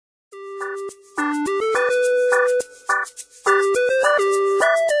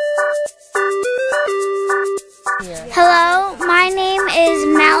Hello, my name is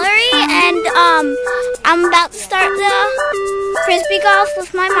Mallory, and I'm about to start the frisbee golf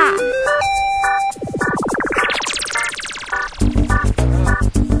with my mom.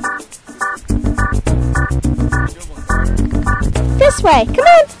 This way, come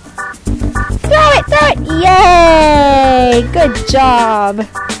on. Throw it, throw it. Yay! Good job.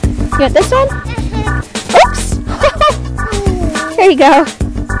 You want this one? Oops! There you go.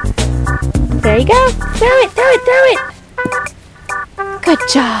 There you go. Throw it, throw it, throw it. Good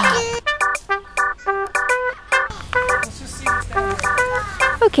job.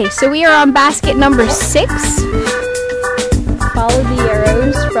 Okay, so we are on basket number 6. Follow the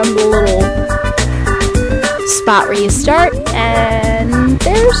arrows from the little spot where you start, and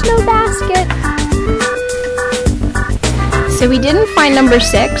there's no basket. So we didn't find number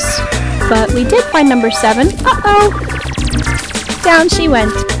 6, but we did find number 7. Uh-oh! Down she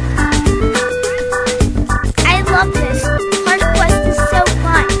went. I love this. Park Quest is so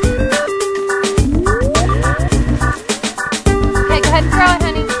fun. Okay, go ahead and throw it,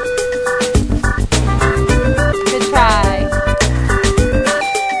 honey. Good try.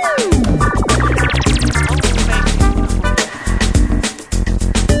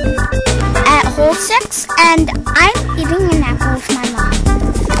 At hole 6, and I'm eating an apple with my mom.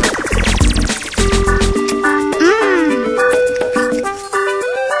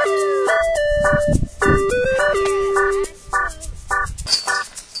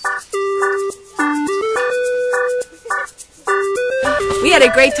 We had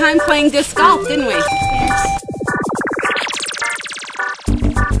a great time playing disc golf, didn't we?